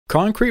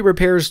Concrete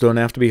repairs don't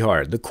have to be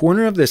hard. The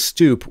corner of this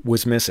stoop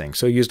was missing,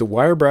 so I used a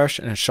wire brush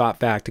and a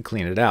shop vac to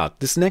clean it out.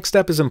 This next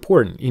step is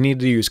important. You need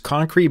to use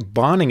concrete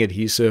bonding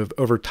adhesive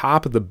over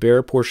top of the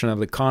bare portion of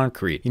the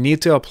concrete. You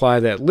need to apply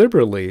that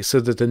liberally so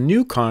that the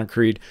new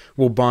concrete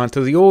will bond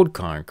to the old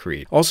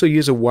concrete. Also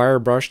use a wire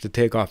brush to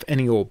take off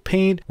any old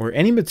paint or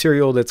any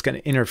material that's going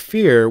to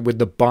interfere with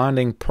the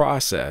bonding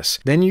process.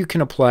 Then you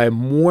can apply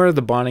more of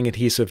the bonding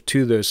adhesive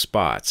to those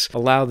spots.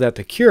 Allow that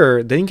to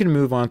cure, then you can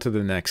move on to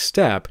the next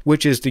step,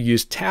 which is to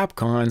use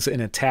Tapcons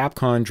and a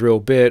Tapcon drill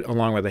bit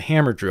along with a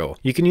hammer drill.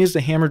 You can use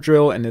the hammer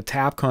drill and the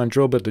Tapcon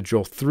drill bit to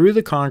drill through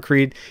the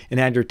concrete and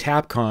add your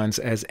Tapcons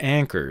as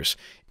anchors.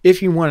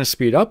 If you want to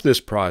speed up this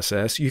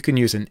process, you can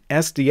use an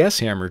SDS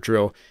hammer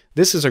drill.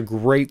 This is a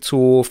great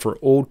tool for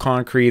old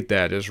concrete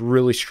that is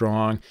really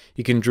strong.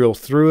 You can drill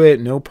through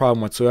it, no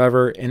problem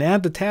whatsoever, and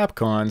add the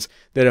Tapcons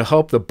that'll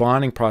help the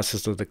bonding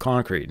process of the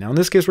concrete. Now in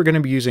this case, we're going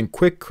to be using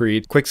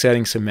Quikrete quick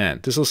setting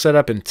cement. This will set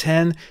up in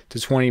 10 to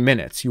 20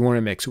 minutes. You want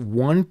to mix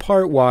 1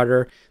 part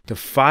water to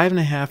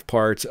 5.5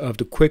 parts of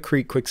the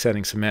Quikrete quick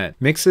setting cement.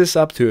 Mix this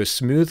up to a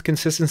smooth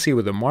consistency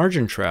with a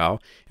margin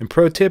trowel, and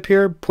pro tip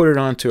here, put it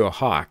onto a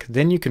hock.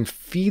 Then you can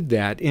feed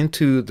that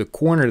into the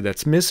corner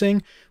that's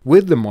missing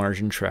with the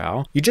margin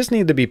trowel. You just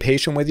need to be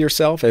patient with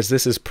yourself, as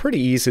this is pretty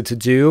easy to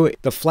do.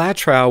 The flat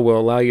trowel will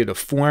allow you to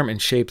form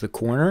and shape the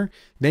corner.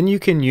 Then you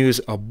can use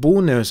a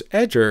bullnose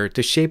edger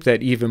to shape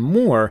that even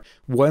more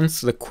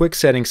once the quick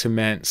setting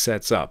cement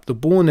sets up. The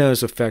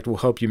bullnose effect will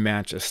help you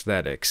match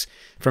aesthetics.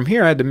 From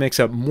here, I had to mix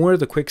up more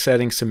of the quick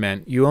setting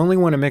cement. You only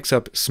want to mix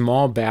up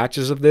small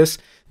batches of this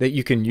that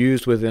you can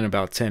use within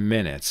about 10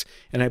 minutes.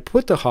 And I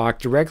put the hock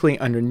directly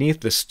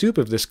underneath the stoop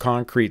of this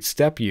concrete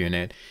step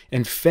unit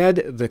and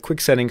fed the quick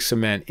setting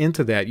cement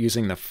into that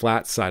using the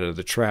flat side of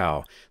the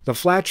trowel. The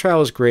flat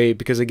trowel is great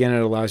because again,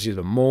 it allows you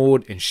to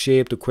mold and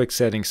shape the quick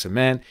setting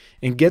cement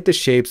and get the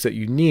shapes that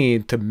you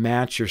need to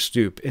match your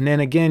stoop. And then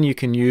again, you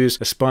can use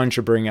a sponge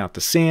to bring out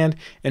the sand,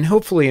 and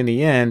hopefully in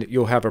the end,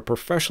 you'll have a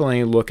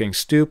professionally looking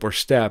stoop or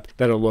step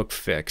that'll look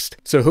fixed.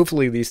 So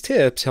hopefully these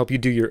tips help you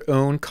do your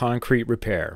own concrete repair.